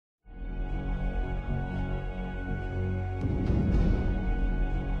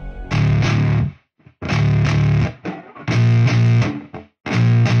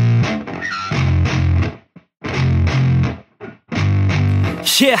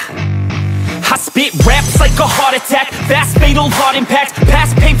Yeah, I spit raps like a heart attack, fast fatal heart impact,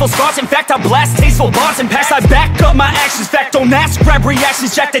 past painful scars. In fact, I blast tasteful bars and packs. I back up my actions, fact don't ask, grab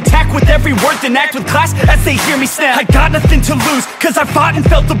reactions, jacked attack with every word, then act with class as they hear me snap. I got nothing to lose, cause I fought and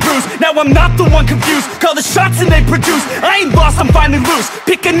felt the bruise. Now I'm not the one confused, call the shots and they produce. I ain't lost, I'm finally loose,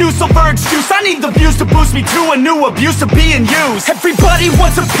 pick a new silver excuse. I need the views to boost me to a new abuse of being used. Everybody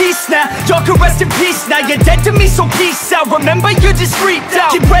wants a piece now, y'all can rest in peace now. You're dead to me, so peace out, remember you're just freaked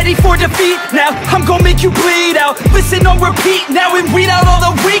out. Get ready for defeat now, I'm gonna make you bleed out. Listen on repeat now and weed out all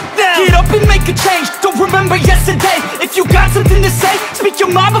the weak now. Get up and make a change, don't remember yesterday. If you got something to say, speak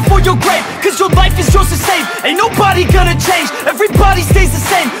your mind before your grave, cause your life is yours to save. Ain't nobody gonna change, everybody stays the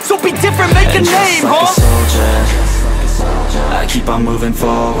same. So be different, make a name, like a soldier, I keep on moving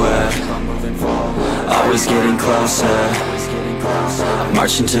forward, always getting closer,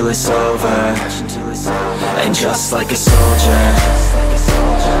 marching till it's over. And just like a soldier,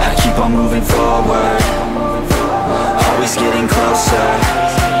 I keep on moving forward, always getting closer,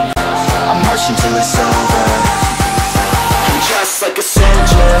 I'm marching till it's over. And just like a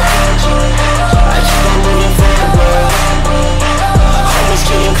soldier, I keep on moving forward, always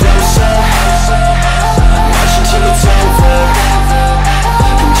getting closer, marching till it's over.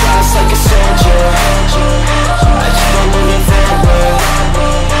 And just like a soldier, I keep on moving forward,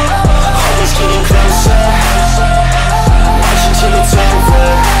 always getting closer, marching till it's over.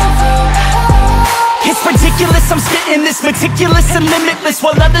 It's ridiculous, I'm spitting this meticulous and limitless,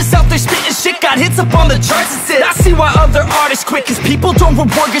 while others out there spitting shit got hits up on the charts. I see why other artists quit, cause people don't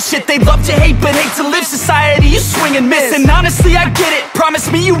reward good shit. They love to hate but hate to live. Society, you swing and miss. And honestly, I get it, promise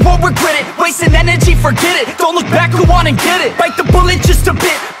me you won't regret it. Wasting energy, forget it, don't look back, go on and get it. Bite the bullet just a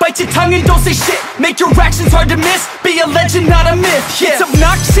bit, bite your tongue and don't say shit. Make your actions hard to miss, be a legend, not a myth. Yeah. It's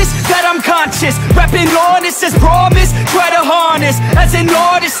obnoxious that I'm conscious, rapping honest as promise. Try to harness, as an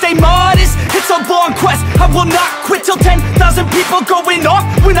artist, stay modest. It's a long quest, I will not quit till 10,000 people going off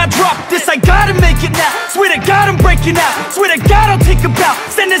when I drop this. I gotta make it now, swear to God I'm breaking out, swear to God I'll take a bow,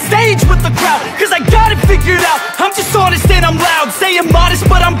 stand the stage with the crowd, cause I got it figured out. I'm just honest and I'm loud, saying modest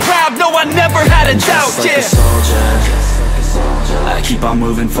but I'm proud. No, I never had a doubt. Just like a soldier, I keep on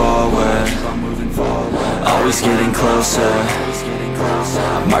moving forward, always getting closer,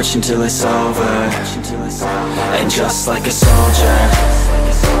 I'm marching till it's over. And just like a soldier,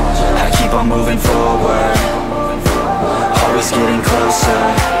 I keep on moving forward, always getting closer,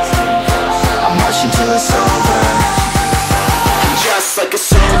 I'm marching till it's over. And just like a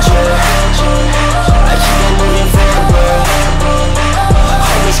soldier, I keep on moving forward,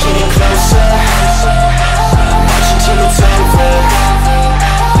 always getting closer, I'm marching till it's over.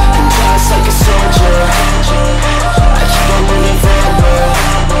 And just like a soldier, I keep on moving forward,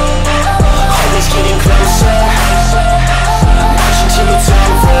 always getting closer, I'm marching till it's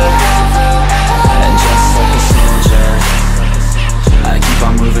over. And just like a soldier, I keep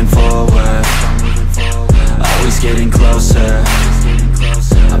on moving forward, always getting closer,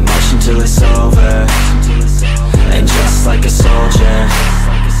 I'm marching till it's over. And just like a soldier,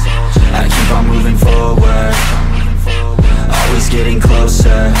 I keep on moving forward, always getting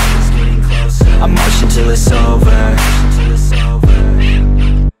closer, I'm marching till it's over.